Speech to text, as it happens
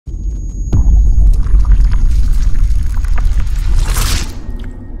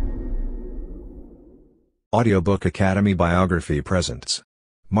Audiobook Academy Biography presents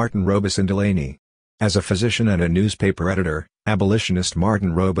Martin Robeson Delaney. As a physician and a newspaper editor, abolitionist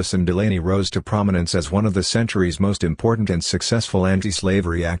Martin Robeson Delaney rose to prominence as one of the century's most important and successful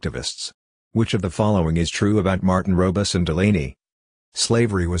anti-slavery activists. Which of the following is true about Martin Robeson Delaney?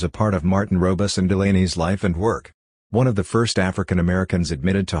 Slavery was a part of Martin Robeson Delaney's life and work. One of the first African Americans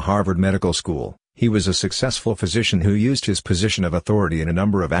admitted to Harvard Medical School, he was a successful physician who used his position of authority in a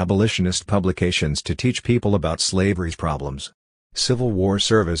number of abolitionist publications to teach people about slavery's problems. Civil War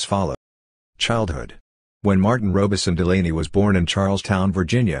service followed. Childhood. When Martin Robeson Delaney was born in Charlestown,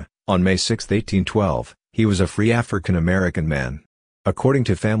 Virginia, on May 6, 1812, he was a free African American man. According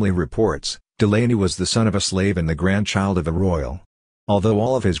to family reports, Delaney was the son of a slave and the grandchild of a royal. Although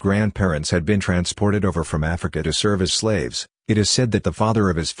all of his grandparents had been transported over from Africa to serve as slaves, it is said that the father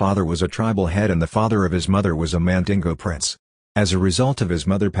of his father was a tribal head and the father of his mother was a Mandingo prince. As a result of his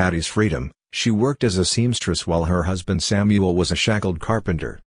mother Patty's freedom, she worked as a seamstress while her husband Samuel was a shackled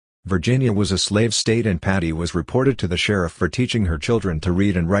carpenter. Virginia was a slave state and Patty was reported to the sheriff for teaching her children to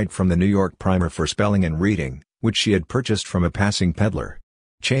read and write from the New York Primer for Spelling and Reading, which she had purchased from a passing peddler.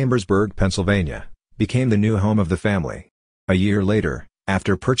 Chambersburg, Pennsylvania, became the new home of the family. A year later,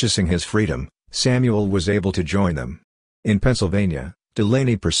 after purchasing his freedom, Samuel was able to join them. In Pennsylvania,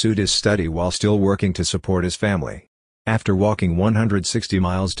 Delaney pursued his study while still working to support his family. After walking 160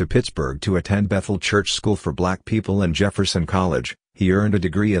 miles to Pittsburgh to attend Bethel Church School for Black People and Jefferson College, he earned a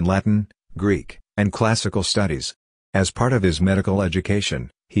degree in Latin, Greek, and classical studies. As part of his medical education,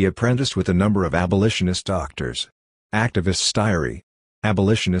 he apprenticed with a number of abolitionist doctors. Activist's diary.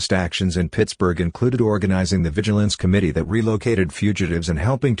 Abolitionist actions in Pittsburgh included organizing the Vigilance Committee that relocated fugitives and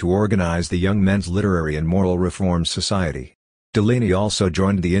helping to organize the Young Men's Literary and Moral Reform Society. Delaney also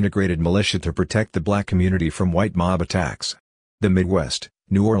joined the integrated militia to protect the black community from white mob attacks. The Midwest,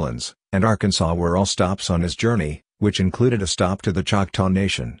 New Orleans, and Arkansas were all stops on his journey, which included a stop to the Choctaw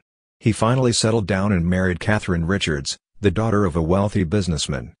Nation. He finally settled down and married Catherine Richards, the daughter of a wealthy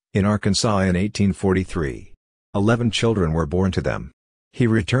businessman, in Arkansas in 1843. 11 children were born to them. He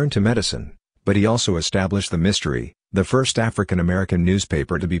returned to medicine, but he also established The Mystery, the first African-American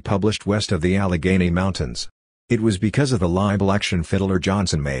newspaper to be published west of the Allegheny Mountains. It was because of the libel action Fiddler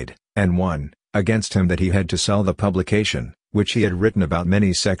Johnson made, and won, against him that he had to sell the publication, which he had written about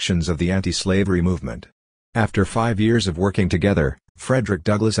many sections of the anti-slavery movement. After 5 years of working together, Frederick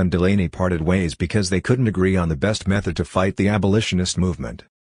Douglass and Delaney parted ways because they couldn't agree on the best method to fight the abolitionist movement.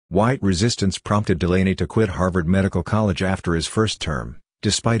 White resistance prompted Delaney to quit Harvard Medical College after his first term,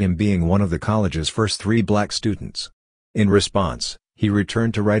 despite him being one of the college's first 3 black students. In response, he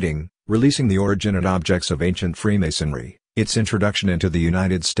returned to writing, releasing The Origin and Objects of Ancient Freemasonry, its introduction into the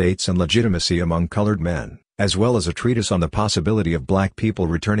United States and legitimacy among colored men, as well as a treatise on the possibility of black people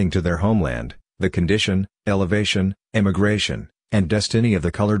returning to their homeland, the condition, elevation, emigration, and destiny of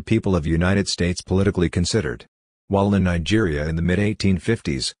the colored people of United States politically considered. While in Nigeria in the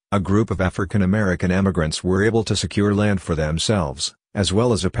mid-1850s, a group of African American emigrants were able to secure land for themselves, as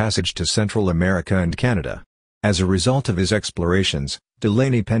well as a passage to Central America and Canada. As a result of his explorations,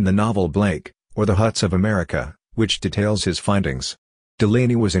 Delaney penned the novel Blake, or The Huts of America, which details his findings.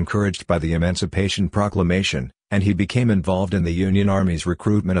 Delaney was encouraged by the Emancipation Proclamation, and he became involved in the Union Army's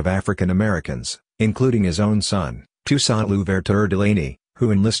recruitment of African Americans, including his own son, Toussaint Louverture Delaney,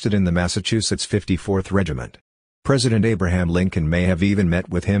 who enlisted in the Massachusetts 54th Regiment. President Abraham Lincoln may have even met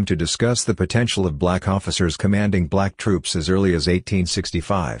with him to discuss the potential of black officers commanding black troops as early as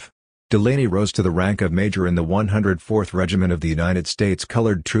 1865. Delaney rose to the rank of major in the 104th Regiment of the United States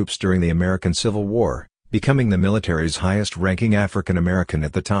Colored Troops during the American Civil War, becoming the military's highest-ranking African American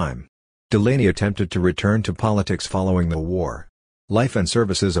at the time. Delaney attempted to return to politics following the war. Life and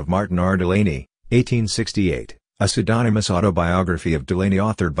Services of Martin R. Delaney, 1868. A pseudonymous autobiography of Delaney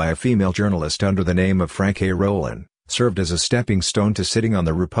authored by a female journalist under the name of Frank A. Rowland, served as a stepping stone to sitting on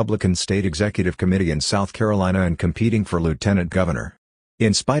the Republican State Executive Committee in South Carolina and competing for lieutenant governor.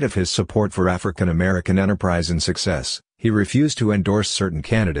 In spite of his support for African American enterprise and success, he refused to endorse certain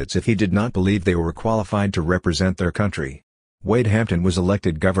candidates if he did not believe they were qualified to represent their country. Wade Hampton was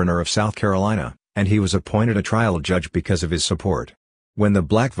elected governor of South Carolina, and he was appointed a trial judge because of his support. When the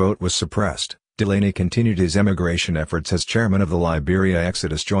black vote was suppressed, Delaney continued his emigration efforts as chairman of the Liberia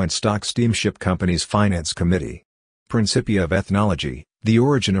Exodus Joint Stock Steamship Company's Finance Committee. Principia of Ethnology, The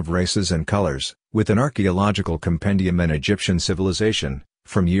Origin of Races and Colors, with an archaeological compendium and Egyptian civilization,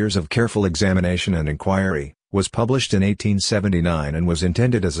 from years of careful examination and inquiry, was published in 1879 and was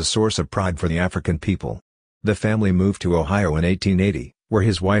intended as a source of pride for the African people. The family moved to Ohio in 1880, where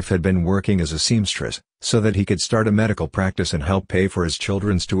his wife had been working as a seamstress, so that he could start a medical practice and help pay for his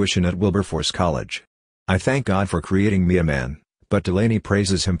children's tuition at Wilberforce College. "I thank God for creating me a man, but DELANY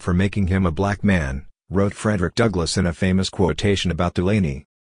praises him for making him a black man," wrote Frederick Douglass in a famous quotation about DELANY.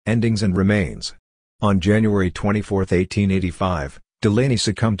 Endings and remains. On January 24, 1885, DELANY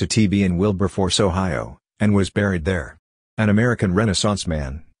succumbed to TB in Wilberforce, Ohio, and was buried there. An American Renaissance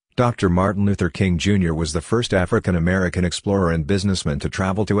man, Dr. Martin Luther King Jr. was the first African-American explorer and businessman to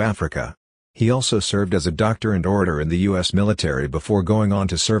travel to Africa. He also served as a doctor and orator in the U.S. military before going on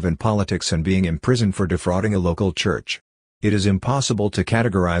to serve in politics and being imprisoned for defrauding a local church. It is impossible to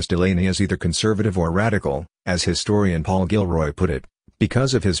categorize DELANY as either conservative or radical, as historian Paul Gilroy put it,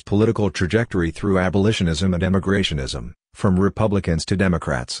 because of his political trajectory through abolitionism and emigrationism, from Republicans to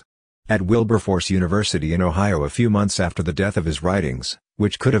Democrats. At Wilberforce University in Ohio a few months after the death of his writings,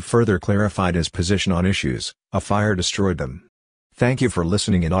 which could have further clarified his position on issues, a fire destroyed them. Thank you for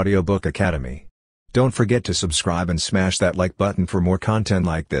listening in Audiobook Academy. Don't forget to subscribe and smash that like button for more content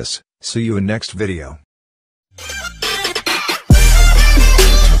like this. See you in next video.